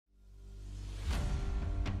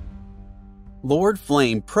Lord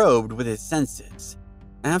Flame probed with his senses.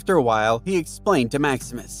 After a while, he explained to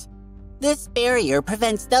Maximus. This barrier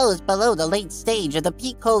prevents those below the late stage of the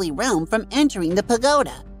Peak Holy Realm from entering the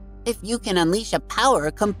pagoda. If you can unleash a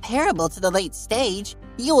power comparable to the late stage,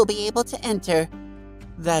 you will be able to enter.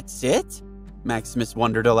 That's it? Maximus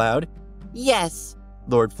wondered aloud. Yes,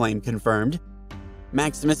 Lord Flame confirmed.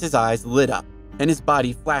 Maximus's eyes lit up, and his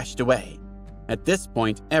body flashed away. At this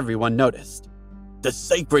point, everyone noticed. The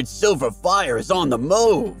sacred silver fire is on the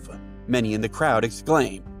move, many in the crowd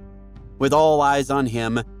exclaimed. With all eyes on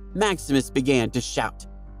him, Maximus began to shout,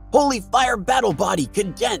 Holy fire battle body,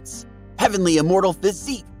 condense! Heavenly immortal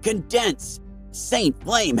physique, condense! Saint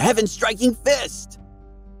flame, heaven-striking fist!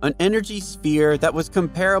 An energy sphere that was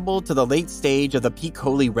comparable to the late stage of the Peak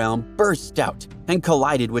Holy Realm burst out and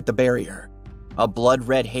collided with the barrier. A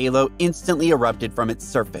blood-red halo instantly erupted from its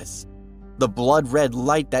surface. The blood-red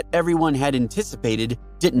light that everyone had anticipated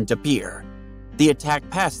didn't appear. The attack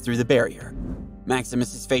passed through the barrier.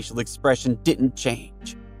 Maximus's facial expression didn't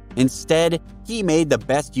change. Instead, he made the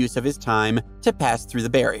best use of his time to pass through the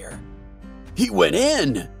barrier. He went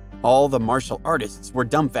in! All the martial artists were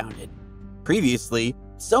dumbfounded. Previously,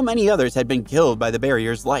 so many others had been killed by the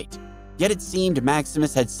barrier's light, yet it seemed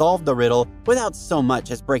Maximus had solved the riddle without so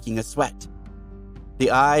much as breaking a sweat.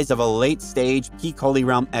 The eyes of a late-stage Peak Holy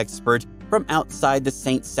Realm expert from outside the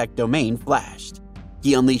Saint Sect domain flashed.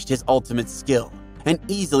 He unleashed his ultimate skill and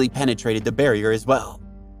easily penetrated the barrier as well.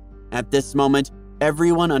 At this moment,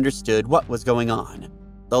 everyone understood what was going on.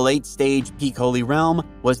 The late-stage Peak Holy Realm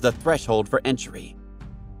was the threshold for entry.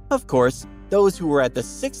 Of course, those who were at the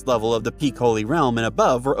 6th level of the Peak Holy Realm and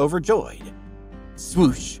above were overjoyed.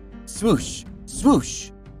 Swoosh, swoosh,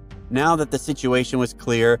 swoosh. Now that the situation was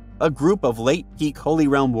clear, a group of late Peak Holy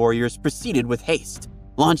Realm warriors proceeded with haste,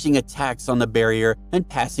 launching attacks on the barrier and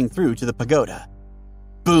passing through to the pagoda.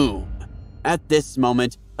 Boom! At this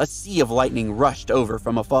moment, a sea of lightning rushed over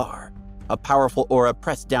from afar. A powerful aura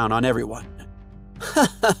pressed down on everyone. Ha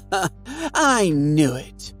ha ha! I knew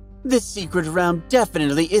it! This secret realm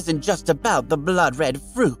definitely isn't just about the blood-red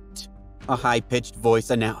fruit, a high-pitched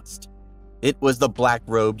voice announced. It was the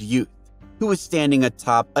black-robed youth, who was standing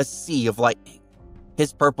atop a sea of lightning.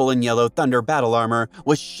 His purple and yellow thunder battle armor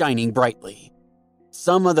was shining brightly.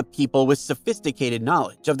 Some of the people with sophisticated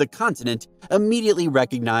knowledge of the continent immediately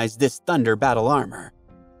recognized this thunder battle armor.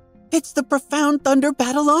 It's the profound thunder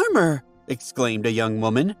battle armor! Exclaimed a young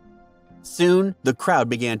woman. Soon, the crowd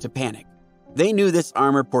began to panic. They knew this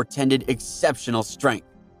armor portended exceptional strength,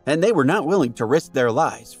 and they were not willing to risk their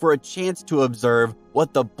lives for a chance to observe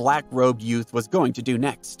what the black-robed youth was going to do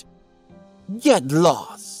next. Get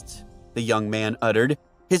lost, the young man uttered,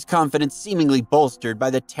 his confidence seemingly bolstered by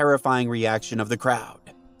the terrifying reaction of the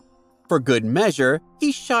crowd. For good measure,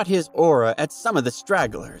 he shot his aura at some of the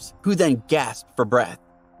stragglers, who then gasped for breath.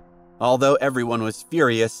 Although everyone was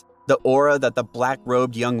furious, the aura that the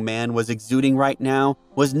black-robed young man was exuding right now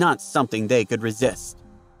was not something they could resist.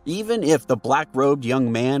 Even if the black-robed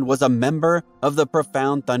young man was a member of the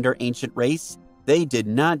Profound Thunder ancient race, they did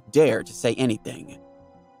not dare to say anything.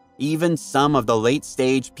 Even some of the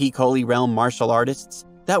late-stage Peak Holy Realm martial artists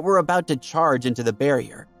that were about to charge into the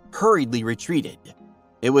barrier hurriedly retreated.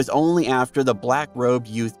 It was only after the black-robed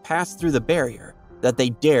youth passed through the barrier that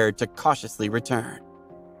they dared to cautiously return.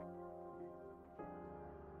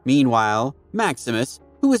 Meanwhile, Maximus,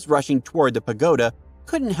 who was rushing toward the pagoda,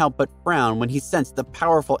 couldn't help but frown when he sensed the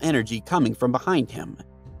powerful energy coming from behind him.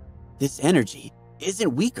 This energy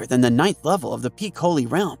isn't weaker than the 9th level of the Peak Holy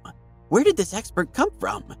Realm. Where did this expert come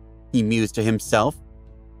from? He mused to himself.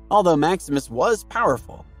 Although Maximus was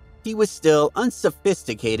powerful, he was still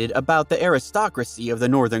unsophisticated about the aristocracy of the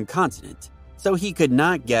northern continent, so he could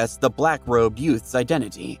not guess the black-robed youth's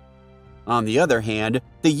identity. On the other hand,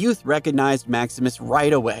 the youth recognized Maximus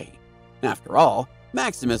right away. After all,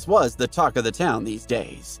 Maximus was the talk of the town these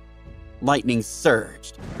days. Lightning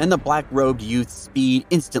surged, and the black-robed youth's speed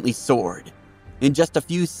instantly soared. In just a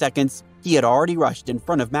few seconds, he had already rushed in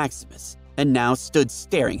front of Maximus, and now stood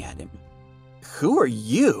staring at him. Who are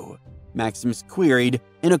you? Maximus queried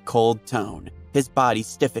in a cold tone, his body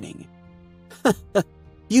stiffening.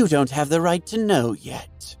 You don't have the right to know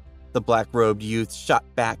yet, the black-robed youth shot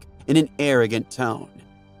back in an arrogant tone.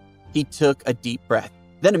 He took a deep breath,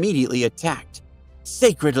 then immediately attacked.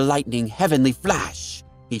 Sacred lightning, heavenly flash,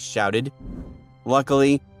 he shouted.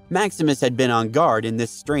 Luckily, Maximus had been on guard in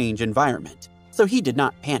this strange environment, so he did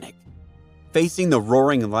not panic. Facing the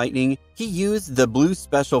roaring lightning, he used the blue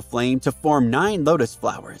special flame to form 9 lotus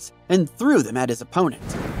flowers and threw them at his opponent.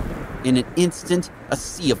 In an instant, a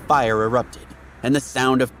sea of fire erupted, and the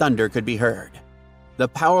sound of thunder could be heard. The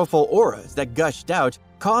powerful auras that gushed out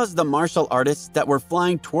caused the martial artists that were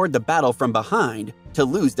flying toward the battle from behind to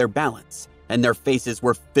lose their balance, and their faces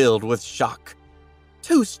were filled with shock.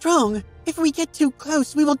 "Too strong. If we get too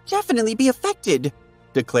close, we will definitely be affected,"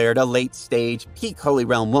 declared a late-stage Peak Holy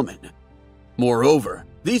Realm woman. Moreover,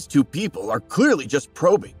 these two people are clearly just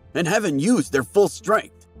probing and haven't used their full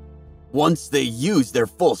strength. Once they use their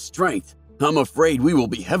full strength, I'm afraid we will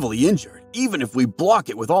be heavily injured, even if we block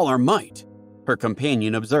it with all our might, her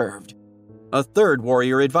companion observed. A third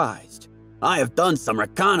warrior advised, I have done some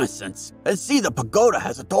reconnaissance and see the pagoda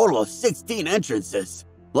has a total of 16 entrances.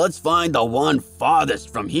 Let's find the one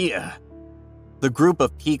farthest from here. The group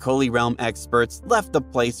of Peak Holy Realm experts left the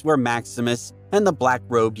place where Maximus and the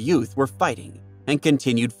black-robed youth were fighting and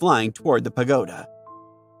continued flying toward the pagoda.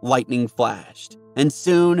 Lightning flashed, and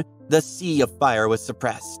soon the sea of fire was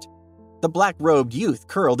suppressed. The black-robed youth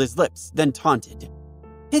curled his lips, then taunted.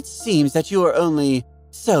 "It seems that you are only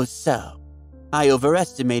so-so. I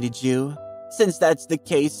overestimated you. Since that's the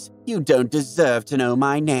case, you don't deserve to know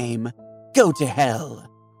my name. Go to hell."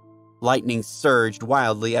 Lightning surged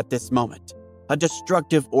wildly at this moment. A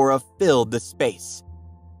destructive aura filled the space.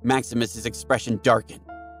 Maximus's expression darkened.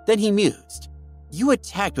 Then he mused. You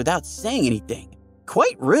attacked without saying anything.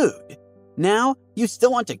 Quite rude. Now, you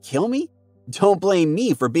still want to kill me? Don't blame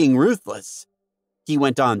me for being ruthless. He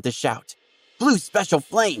went on to shout, Blue Special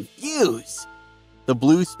Flame, fuse! The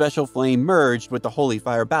blue special flame merged with the Holy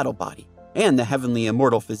Fire battle body and the heavenly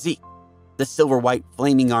immortal physique. The silver-white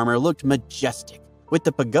flaming armor looked majestic, with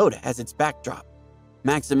the pagoda as its backdrop.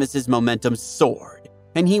 Maximus's momentum soared,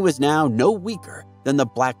 and he was now no weaker than the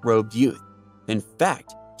black-robed youth. In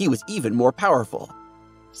fact, he was even more powerful.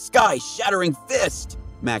 Sky-shattering fist!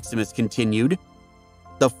 Maximus continued.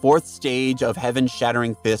 The fourth stage of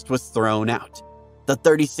Heaven-Shattering Fist was thrown out. The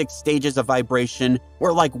 36 stages of vibration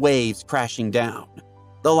were like waves crashing down.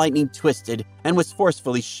 The lightning twisted and was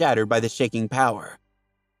forcefully shattered by the shaking power.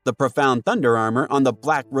 The profound thunder armor on the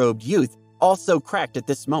black-robed youth also cracked at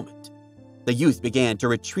this moment. The youth began to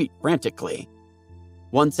retreat frantically.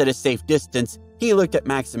 Once at a safe distance, he looked at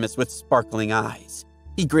Maximus with sparkling eyes.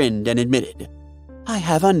 He grinned and admitted, I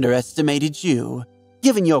have underestimated you.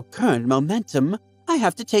 Given your current momentum, I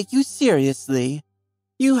have to take you seriously.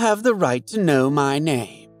 You have the right to know my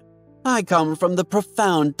name. I come from the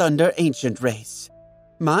Profound Thunder Ancient race.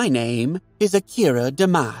 My name is Akira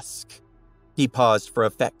Damask. He paused for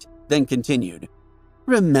effect, then continued.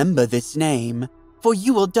 Remember this name, for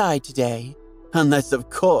you will die today, unless,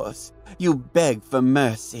 of course, you beg for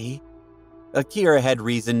mercy. Akira had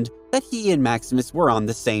reasoned that he and Maximus were on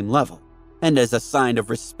the same level, and as a sign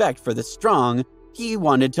of respect for the strong, he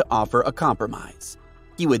wanted to offer a compromise.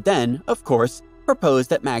 He would then, of course, propose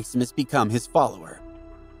that Maximus become his follower.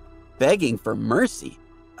 Begging for mercy?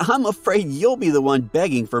 I'm afraid you'll be the one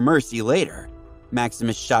begging for mercy later,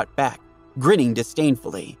 Maximus shot back, grinning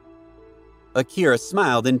disdainfully. Akira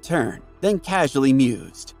smiled in turn, then casually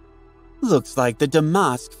mused. Looks like the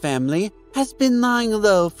Damask family has been lying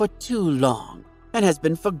low for too long and has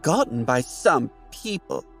been forgotten by some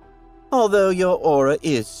people. Although your aura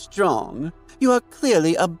is strong, you are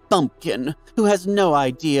clearly a bumpkin who has no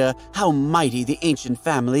idea how mighty the ancient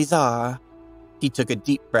families are. He took a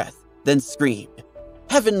deep breath, then screamed,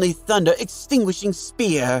 Heavenly Thunder Extinguishing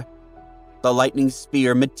Spear! The lightning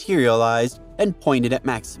spear materialized and pointed at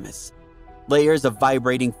Maximus. Layers of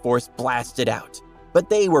vibrating force blasted out, but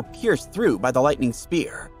they were pierced through by the lightning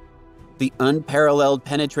spear. The unparalleled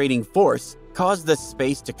penetrating force caused the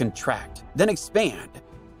space to contract, then expand.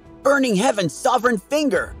 Burning Heaven's Sovereign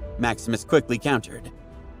Finger! Maximus quickly countered.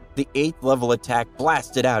 The 8th level attack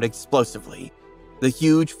blasted out explosively. The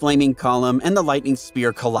huge flaming column and the lightning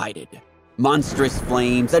spear collided. Monstrous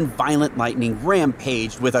flames and violent lightning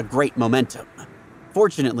rampaged with a great momentum.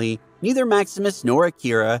 Fortunately, neither Maximus nor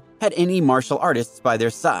Akira had any martial artists by their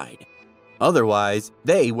side. Otherwise,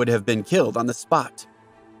 they would have been killed on the spot.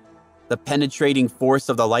 The penetrating force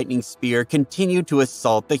of the lightning spear continued to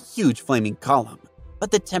assault the huge flaming column,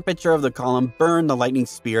 but the temperature of the column burned the lightning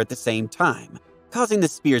spear at the same time, causing the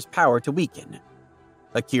spear's power to weaken.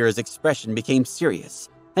 Akira's expression became serious,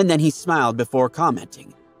 and then he smiled before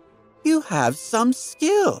commenting, You have some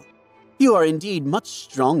skill. You are indeed much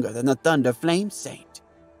stronger than the Thunder Flame Saint.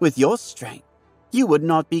 With your strength, you would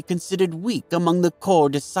not be considered weak among the core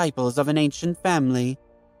disciples of an ancient family.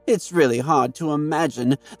 It's really hard to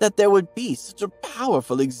imagine that there would be such a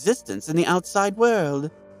powerful existence in the outside world.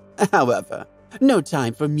 However, no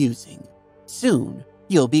time for musing. Soon,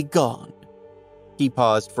 you'll be gone. He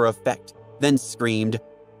paused for effect, then screamed,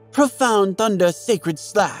 Profound Thunder Sacred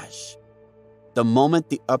Slash! The moment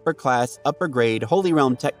the upper-class, upper-grade Holy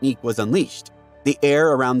Realm technique was unleashed, the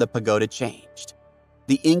air around the pagoda changed.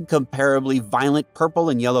 the incomparably violent purple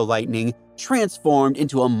and yellow lightning transformed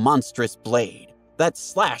into a monstrous blade that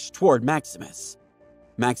slashed toward Maximus.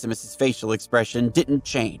 Maximus's facial expression didn't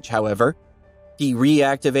change, however. He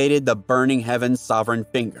reactivated the burning heaven's sovereign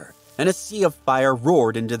finger, and a sea of fire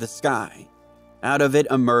roared into the sky. Out of it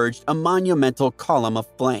emerged a monumental column of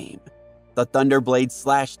flame. The thunderblade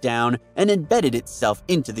slashed down and embedded itself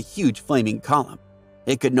into the huge flaming column.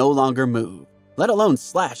 It could no longer move, let alone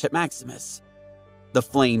slash at Maximus. The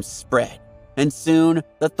flames spread, and soon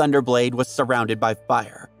the thunderblade was surrounded by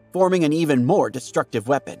fire, forming an even more destructive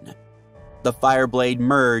weapon. The fireblade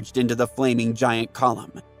merged into the flaming giant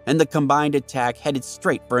column, and the combined attack headed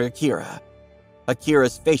straight for Akira.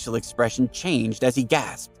 Akira's facial expression changed as he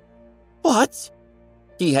gasped. What?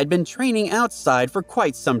 He had been training outside for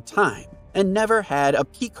quite some time, and never had a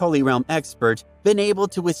Peak Holy Realm expert been able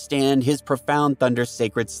to withstand his profound thunder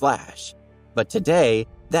sacred slash. But today,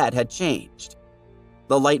 that had changed.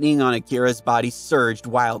 The lightning on Akira's body surged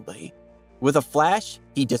wildly. With a flash,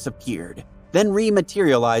 he disappeared, then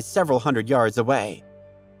rematerialized several hundred yards away.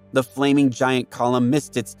 The flaming giant column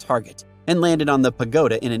missed its target and landed on the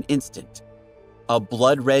pagoda in an instant. A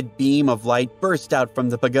blood-red beam of light burst out from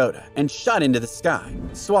the pagoda and shot into the sky,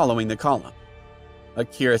 swallowing the column.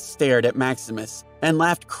 Akira stared at Maximus and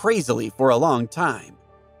laughed crazily for a long time.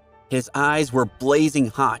 His eyes were blazing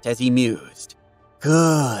hot as he mused.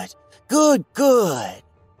 Good, good, good.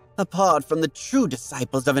 Apart from the true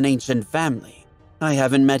disciples of an ancient family, I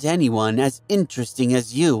haven't met anyone as interesting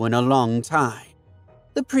as you in a long time.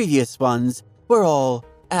 The previous ones were all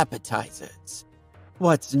appetizers.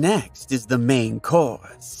 What's next is the main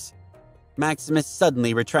course. Maximus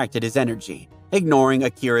suddenly retracted his energy, ignoring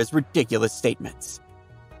Akira's ridiculous statements.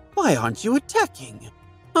 Why aren't you attacking?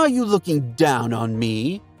 Are you looking down on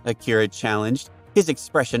me? Akira challenged, his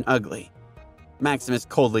expression ugly. Maximus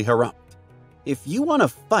coldly harumphed. If you want to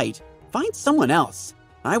fight, find someone else.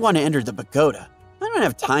 I want to enter the pagoda. I don't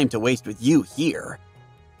have time to waste with you here.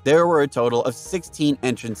 There were a total of 16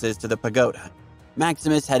 entrances to the pagoda.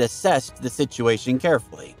 Maximus had assessed the situation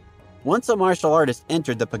carefully. Once a martial artist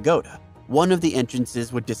entered the pagoda, one of the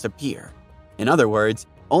entrances would disappear. In other words,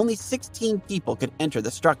 only 16 people could enter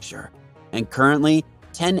the structure, and currently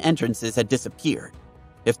 10 entrances had disappeared.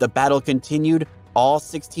 If the battle continued, all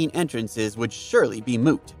 16 entrances would surely be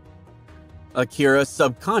moot. Akira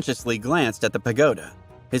subconsciously glanced at the pagoda.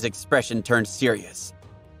 His expression turned serious.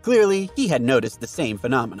 Clearly, he had noticed the same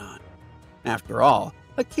phenomenon. After all,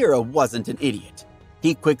 Akira wasn't an idiot.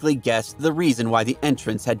 He quickly guessed the reason why the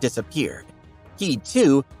entrance had disappeared. He,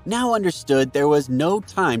 too, now understood there was no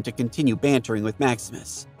time to continue bantering with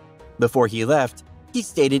Maximus. Before he left, he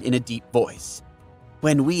stated in a deep voice,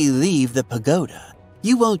 When we leave the pagoda,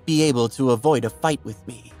 you won't be able to avoid a fight with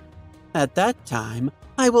me. At that time,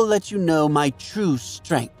 I will let you know my true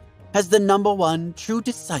strength as the #1 true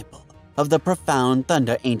disciple of the profound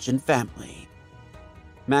Thunder Ancient family.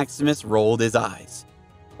 Maximus rolled his eyes.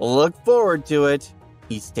 Look forward to it,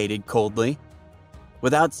 he stated coldly.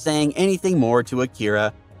 Without saying anything more to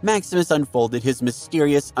Akira, Maximus unfolded his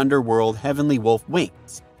mysterious underworld heavenly wolf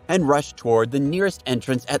wings and rushed toward the nearest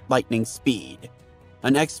entrance at lightning speed.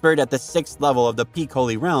 An expert at the 6th level of the Peak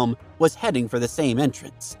Holy Realm was heading for the same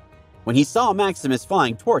entrance. When he saw Maximus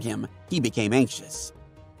flying toward him, he became anxious.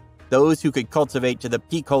 Those who could cultivate to the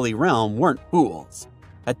Peak Holy Realm weren't fools.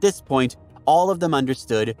 At this point, all of them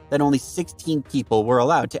understood that only 16 people were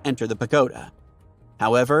allowed to enter the pagoda.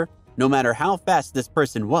 However, no matter how fast this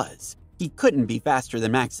person was, he couldn't be faster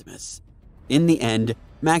than Maximus. In the end,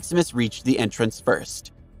 Maximus reached the entrance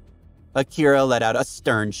first. Akira let out a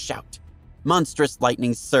stern shout. Monstrous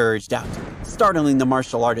lightning surged out, startling the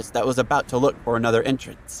martial artist that was about to look for another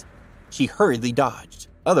entrance. She hurriedly dodged.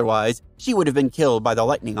 Otherwise, she would have been killed by the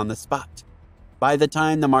lightning on the spot. By the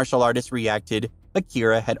time the martial artist reacted,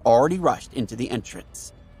 Akira had already rushed into the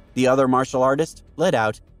entrance. The other martial artist let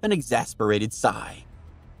out an exasperated sigh.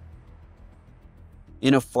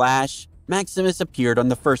 In a flash, Maximus appeared on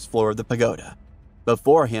the first floor of the pagoda.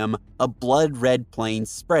 Before him, a blood-red plain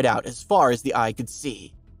spread out as far as the eye could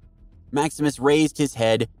see. Maximus raised his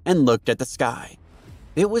head and looked at the sky.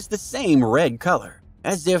 It was the same red color,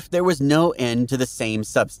 as if there was no end to the same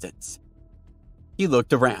substance. He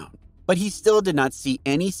looked around, but he still did not see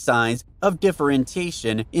any signs of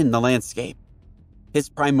differentiation in the landscape. His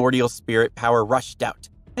primordial spirit power rushed out,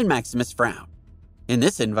 and Maximus frowned. In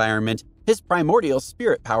this environment, his primordial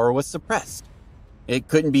spirit power was suppressed. It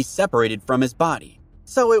couldn't be separated from his body,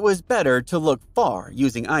 so it was better to look far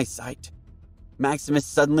using eyesight. Maximus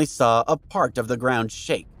suddenly saw a part of the ground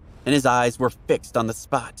shake, and his eyes were fixed on the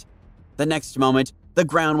spot. The next moment, the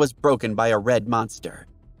ground was broken by a red monster.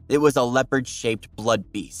 It was a leopard-shaped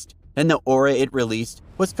blood beast, and the aura it released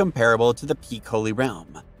was comparable to the Peak Holy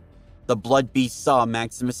Realm. The blood beast saw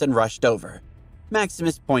Maximus and rushed over.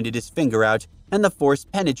 Maximus pointed his finger out, and the force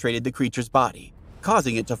penetrated the creature's body,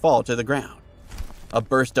 causing it to fall to the ground. A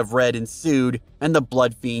burst of red ensued, and the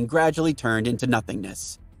blood fiend gradually turned into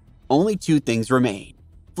nothingness. Only two things remained,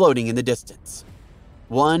 floating in the distance.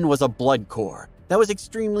 One was a blood core that was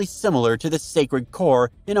extremely similar to the sacred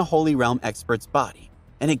core in a Holy Realm expert's body,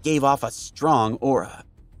 and it gave off a strong aura.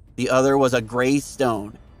 The other was a gray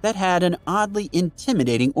stone that had an oddly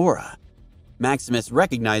intimidating aura. Maximus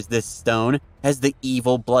recognized this stone as the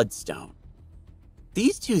Evil Bloodstone.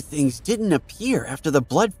 These two things didn't appear after the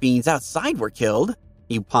blood fiends outside were killed,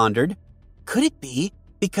 he pondered. Could it be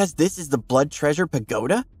because this is the Blood Treasure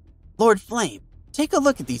Pagoda? Lord Flame, take a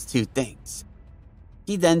look at these two things.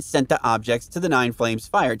 He then sent the objects to the Nine Flames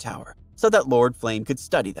Fire Tower so that Lord Flame could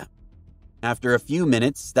study them. After a few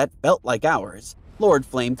minutes that felt like hours, Lord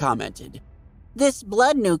Flame commented, This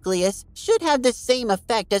blood nucleus should have the same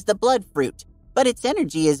effect as the blood fruit, but its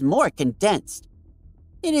energy is more condensed.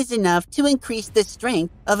 It is enough to increase the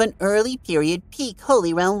strength of an early period Peak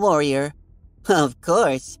Holy Realm warrior. Of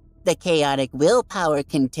course, the chaotic willpower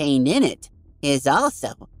contained in it is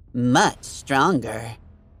also much stronger.